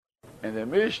In the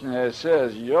Mishnah it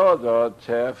says, Yodo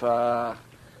tefach.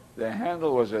 The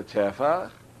handle was a tefach.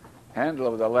 Handle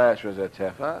of the lash was a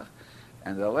tefach.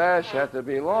 And the lash had to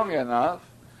be long enough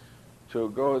to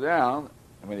go down,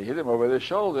 when you hit him over the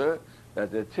shoulder,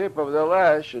 that the tip of the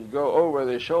lash should go over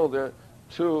the shoulder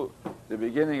to the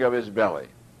beginning of his belly.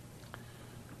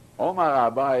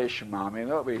 Omar Abayye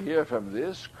Shmamina, we hear from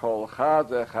this, Kol Chad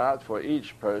Echad, for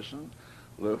each person,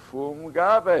 Lefum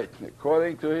Gabe,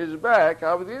 according to his back, you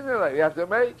have to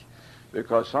make,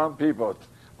 because some people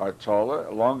are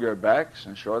taller, longer backs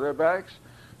and shorter backs,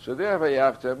 so therefore you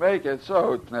have to make it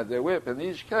so that the whip in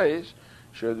each case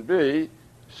should be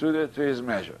suited to his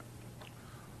measure.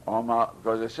 Omar,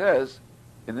 because it says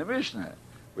in the Mishnah,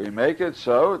 we make it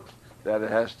so that it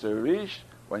has to reach,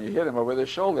 when you hit him over the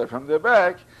shoulder from the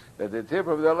back, that the tip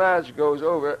of the lash goes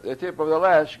over,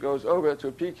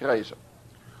 to peak razor.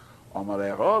 Omar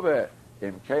Rava,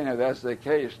 in Cana, that's the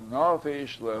case,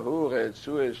 Nofish Lehure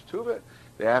Tzuis Tuve,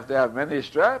 they have to have many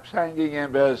straps hanging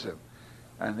in Beis Din,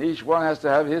 and each one has to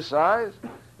have his size.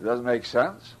 It doesn't make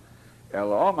sense.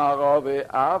 El Omar Rava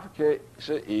Avke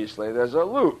Isle, there's a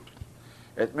loop.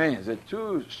 It means the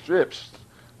two strips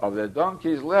of the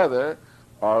donkey's leather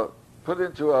are put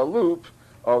into a loop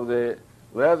of the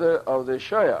leather of the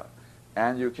shoya,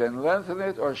 and you can lengthen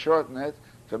it or shorten it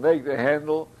to make the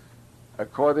handle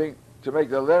to make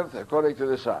the length according to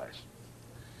the size.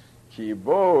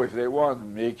 Kibo, if they want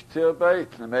miktir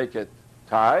bait, to make it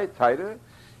tighter.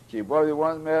 Kibo, if they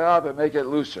want merab, and make it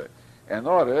looser. In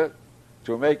order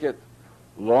to make it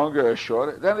longer or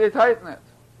shorter, then they tighten it.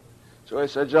 So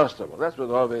it's adjustable. That's what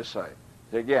Rava is saying.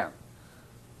 Again,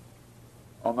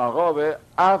 Omarove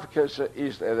avkesa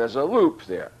is there's a loop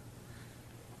there.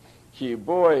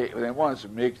 Kiboy, when they want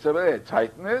miktir, they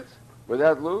tighten it with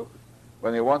that loop.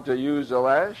 When they want to use the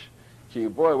lash,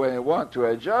 Kiboy, when they want to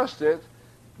adjust it,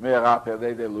 merape,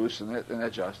 they loosen it and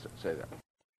adjust it. Say that.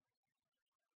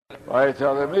 Right,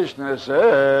 the Mishnah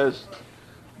says,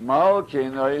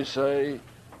 Malkin, I say,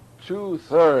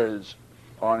 2/3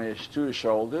 on his two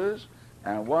shoulders,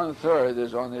 and 1/3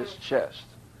 is on his chest.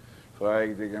 From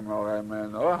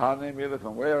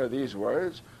where are these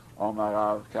words? Omar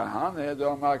Rav Kahana, the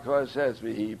Makkos says,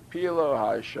 Hichpilo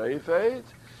ha-shefet,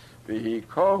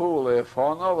 v'hikohu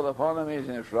lefonov, lefonov means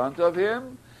in front of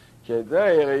him,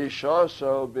 kedei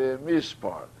rishoso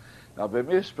b'mispar. Now,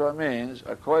 b'mispar means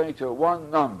according to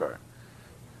one number.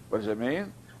 What does it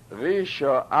mean?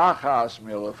 Risho achas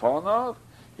milefonov,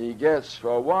 he gets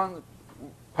for one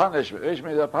punishment. Rish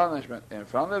means a punishment in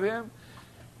front of him,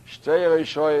 shtei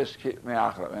rishoyes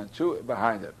me'achra, and two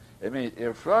behind him. It means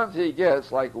in front he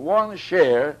gets like one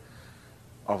share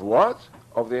of what?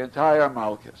 Of the entire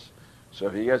malchus. So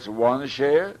if he gets one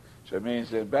share, so it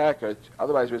means in back,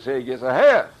 otherwise we say he gets a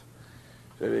half.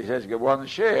 So if he says get one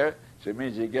share, so it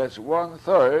means he gets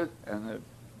 1/3 and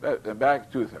the back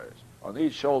 2/3. On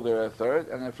each shoulder 1/3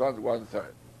 and in front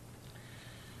 1/3.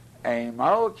 Ein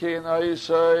malkin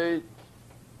say.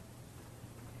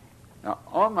 Now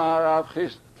Omar Rav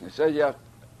Chisda, he says you have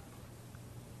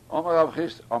Omar Rav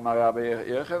Chisda, Omar Rabbi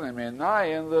Yochanan,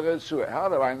 Minayin l'Ritzua. How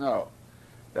do I know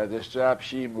that the strap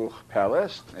shimuch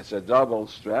peles? It's a double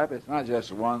strap. It's not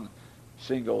just one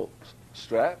single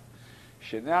strap.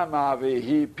 Shinama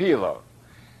hipilo.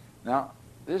 Now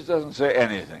this doesn't say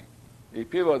anything.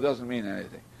 Hipilo doesn't mean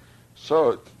anything.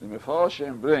 So the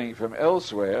Mefarshim bring from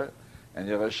elsewhere, and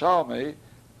Yerushalmi,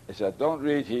 it said don't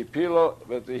read hipilo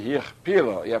but the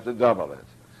Hichpilo. You have to double it.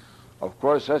 Of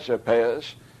course, such a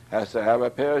perish has to have a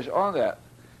perish on that.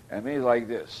 It means like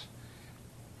this.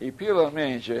 Hipilo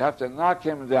means you have to knock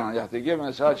him down. You have to give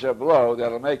him such a blow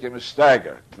that'll make him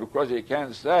stagger. Of course, he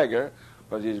can't stagger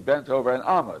because he's bent over an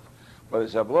amar. But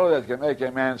it's a blow that can make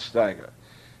a man stagger.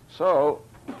 So,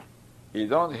 you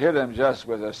don't hit him just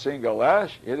with a single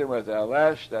lash. Hit him with a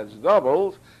lash that's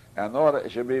doubled, and order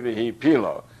it should be the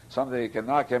hipilo, something that can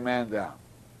knock a man down.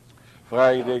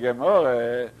 You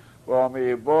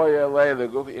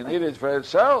need it for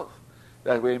itself,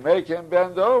 that we make him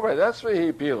bend over. That's the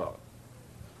hipilo.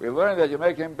 We learn that you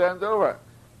make him bend over.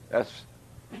 That's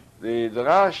the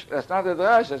drash. That's not the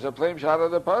drash. That's a plain shot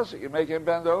of the pasuk. You make him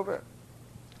bend over.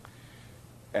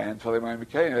 And for the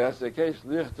Maimikenu, that's the case.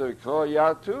 Lichter kro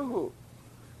yatuhu.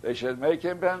 They should make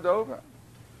him bend over.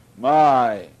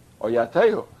 My or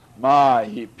yatehu. My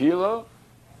hipilo.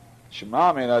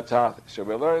 Shema minatach. So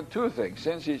we learn two things.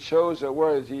 Since he chose the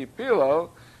word hipilo,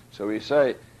 so we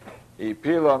say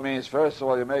hipilo means first of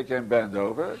all you make him bend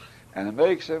over, and it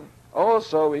makes him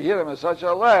also we hit him with such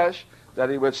a lash that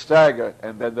he would stagger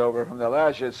and bend over from the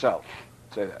lash itself.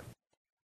 Say that.